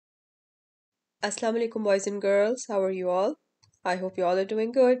Assalamu alaikum, boys and girls. How are you all? I hope you all are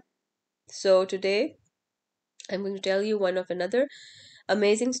doing good. So, today I'm going to tell you one of another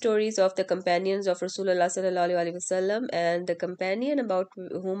amazing stories of the companions of Rasulullah sallallahu alaihi wasallam, and the companion about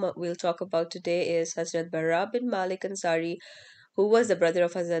whom we'll talk about today is Hazrat Barra bin Malik Ansari, who was the brother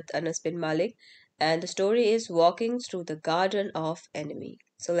of Hazrat Anas bin Malik, and the story is walking through the garden of enemy.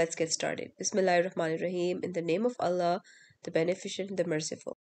 So, let's get started. Bismillahir Rahmanir Rahim. In the name of Allah, the Beneficent, the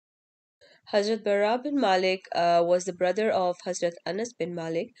Merciful. Hazrat Barra bin Malik was the brother of Hazrat Anas bin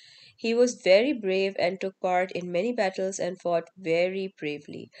Malik. He was very brave and took part in many battles and fought very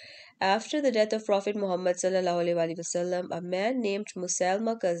bravely. After the death of Prophet Muhammad sallallahu alaihi wasallam, a man named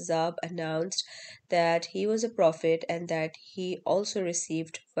Musalma Kazzab announced that he was a prophet and that he also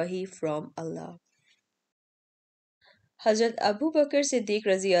received wahi from Allah. Hazrat Abu Bakr Siddiq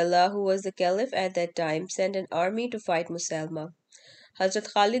Razi Allah, who was the caliph at that time, sent an army to fight Musalma.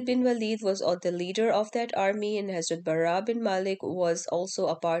 Hazrat Khalid bin Walid was the leader of that army, and Hazrat Barra bin Malik was also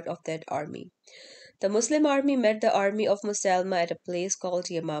a part of that army. The Muslim army met the army of Musalma at a place called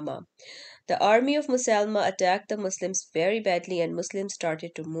Yamama. The army of Musalma attacked the Muslims very badly, and Muslims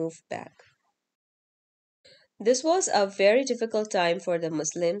started to move back. This was a very difficult time for the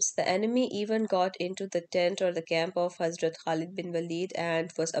Muslims. The enemy even got into the tent or the camp of Hazrat Khalid bin Walid and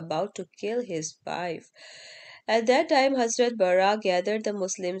was about to kill his wife. At that time, Hazrat Barra gathered the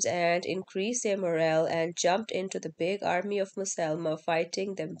Muslims and increased their morale and jumped into the big army of Musalma,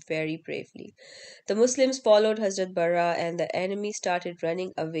 fighting them very bravely. The Muslims followed Hazrat Barra, and the enemy started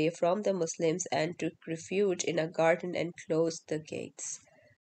running away from the Muslims and took refuge in a garden and closed the gates.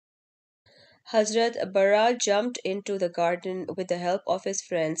 Hazrat Barra jumped into the garden with the help of his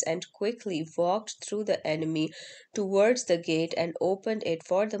friends and quickly walked through the enemy towards the gate and opened it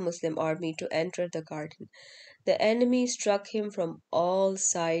for the Muslim army to enter the garden. The enemy struck him from all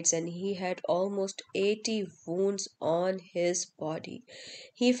sides and he had almost 80 wounds on his body.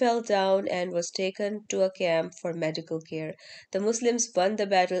 He fell down and was taken to a camp for medical care. The Muslims won the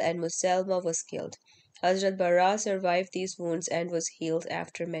battle and Musalma was killed. Hazrat Barra survived these wounds and was healed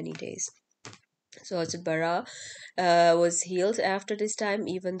after many days. So Hazrat Bara was healed after this time,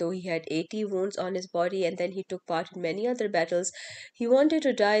 even though he had 80 wounds on his body, and then he took part in many other battles. He wanted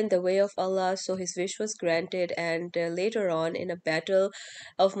to die in the way of Allah, so his wish was granted. And later on, in a battle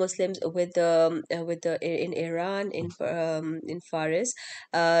of Muslims with the in Iran in Faris,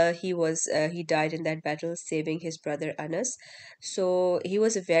 he died in that battle, saving his brother Anas. So he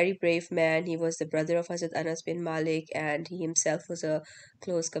was a very brave man. He was the brother of Hazrat Anas bin Malik, and he himself was a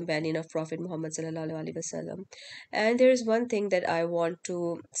close companion of Prophet Muhammad sallallahu alaihi wasallam. And there is one thing that I want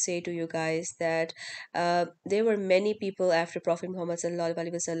to say to you guys that there were many people after Prophet Muhammad sallallahu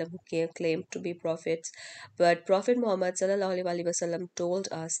alaihi wasallam who claimed to be prophets, but Prophet Muhammad sallallahu alaihi wasallam told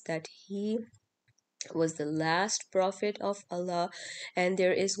us that he was the last prophet of Allah, and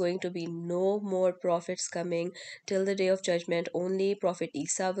there is going to be no more prophets coming till the day of judgment. Only Prophet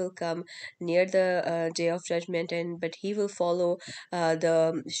Isa will come near the day of judgment, and but he will follow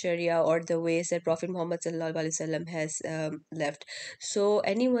the Sharia or the ways that Prophet Muhammad sallallahu alaihi wasallam has left. So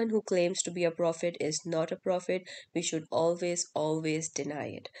anyone who claims to be a prophet is not a prophet. We should always deny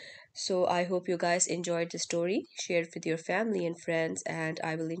it. So I hope you guys enjoyed the story. Share it with your family and friends, and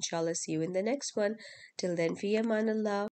I will inshallah see you in the next one. Till then, fi aman Allah.